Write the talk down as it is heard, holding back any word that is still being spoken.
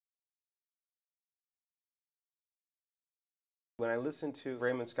When I listen to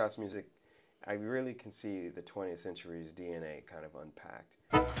Raymond Scott's music, I really can see the 20th century's DNA kind of unpacked.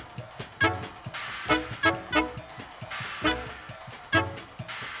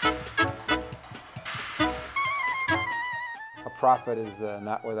 A prophet is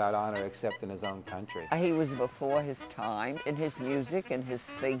not without honor except in his own country. He was before his time in his music and his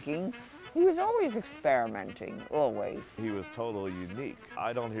thinking. He was always experimenting, always. He was totally unique.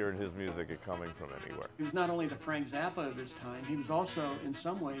 I don't hear in his music it coming from anywhere. He was not only the Frank Zappa of his time, he was also, in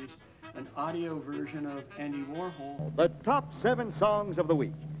some ways, an audio version of Andy Warhol. The top 7 songs of the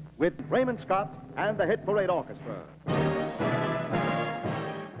week with Raymond Scott and the Hit Parade Orchestra.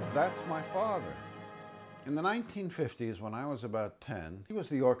 That's my father. In the 1950s, when I was about 10, he was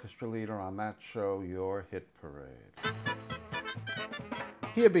the orchestra leader on that show, Your Hit Parade.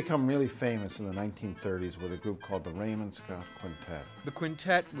 He had become really famous in the 1930s with a group called the Raymond Scott Quintet. The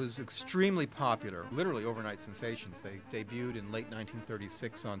quintet was extremely popular, literally overnight sensations. They debuted in late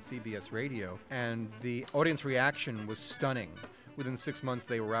 1936 on CBS radio, and the audience reaction was stunning. Within 6 months,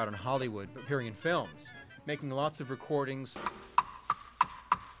 they were out in Hollywood, appearing in films, making lots of recordings.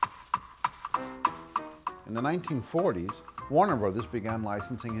 In the 1940s, Warner Brothers began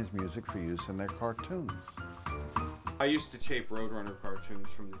licensing his music for use in their cartoons. I used to tape Roadrunner cartoons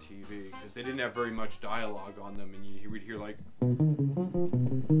from the TV because they didn't have very much dialogue on them, and you would hear like...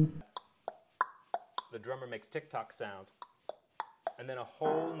 The drummer makes tick-tock sounds, and then a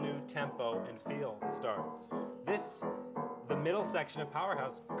whole new tempo and feel starts. The middle section of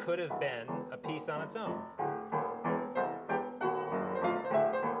Powerhouse could have been a piece on its own.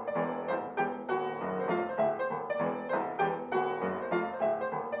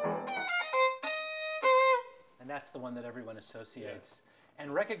 That's the one that everyone associates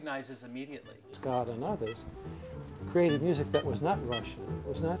and recognizes immediately. Scott and others created music that was not Russian, it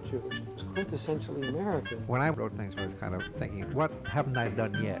was not Jewish, it was quintessentially American. When I wrote things, I was kind of thinking, what haven't I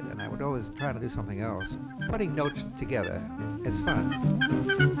done yet? And I would always try to do something else. Putting notes together is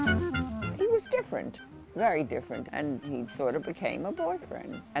fun. He was different, very different, and he sort of became a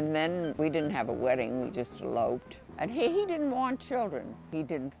boyfriend. And then we didn't have a wedding, we just eloped. And he didn't want children. He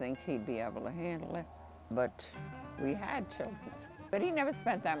didn't think he'd be able to handle it. But we had children. But he never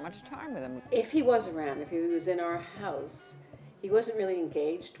spent that much time with them. If he was around, if he was in our house, he wasn't really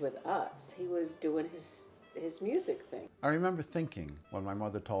engaged with us. He was doing his music thing. I remember thinking, when my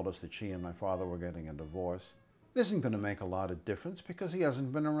mother told us that she and my father were getting a divorce, it isn't going to make a lot of difference because he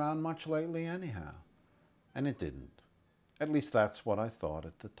hasn't been around much lately anyhow. And it didn't. At least that's what I thought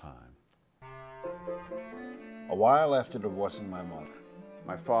at the time. A while after divorcing my mother,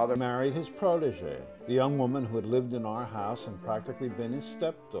 my father married his protege, the young woman who had lived in our house and practically been his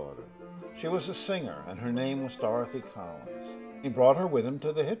stepdaughter. She was a singer, and her name was Dorothy Collins. He brought her with him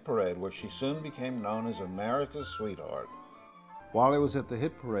to the Hit Parade, where she soon became known as America's sweetheart. While I was at the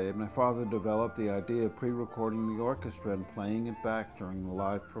Hit Parade, my father developed the idea of pre-recording the orchestra and playing it back during the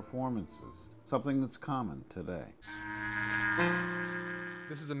live performances, something that's common today.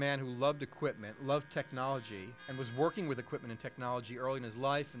 This is a man who loved equipment, loved technology, and was working with equipment and technology early in his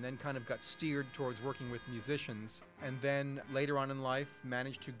life, and then kind of got steered towards working with musicians, and then later on in life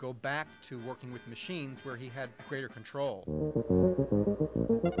managed to go back to working with machines where he had greater control.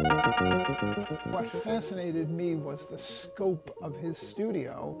 What fascinated me was the scope of his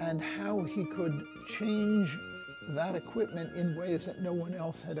studio and how he could change that equipment in ways that no one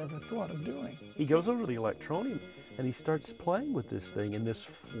else had ever thought of doing. He goes over to the Electronica and he starts playing with this thing, and this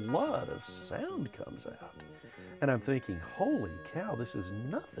flood of sound comes out. And I'm thinking, holy cow, this is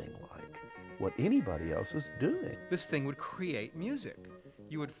nothing like what anybody else is doing. This thing would create music.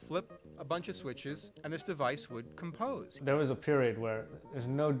 You would flip a bunch of switches and this device would compose. There was a period where there's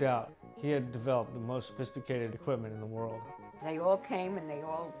no doubt he had developed the most sophisticated equipment in the world. They all came and they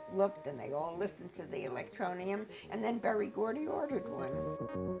all looked and they all listened to the Electronium, and then Berry Gordy ordered one.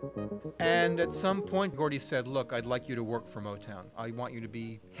 And at some point, Gordy said, look, I'd like you to work for Motown. I want you to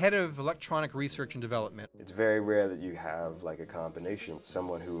be head of electronic research and development. It's very rare that you have like a combination,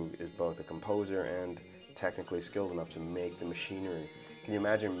 someone who is both a composer and technically skilled enough to make the machinery. Can you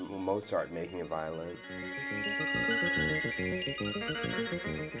imagine Mozart making a violin?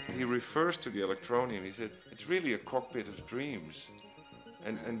 He refers to the Electronium. He said, it's really a cockpit of dreams.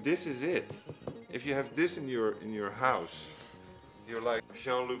 And this is it. If you have this in your house, you're like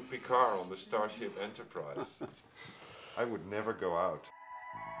Jean-Luc Picard on the Starship Enterprise. I would never go out.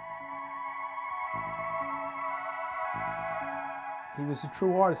 He was a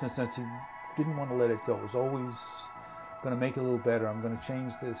true artist in the sense he didn't want to let it go. It was always going to make it a little better. I'm going to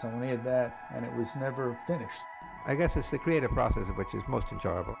change this. I'm going to add that. And it was never finished. I guess it's the creative process which is most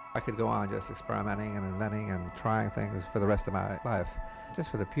enjoyable. I could go on just experimenting and inventing and trying things for the rest of my life, just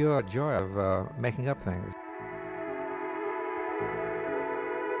for the pure joy of making up things.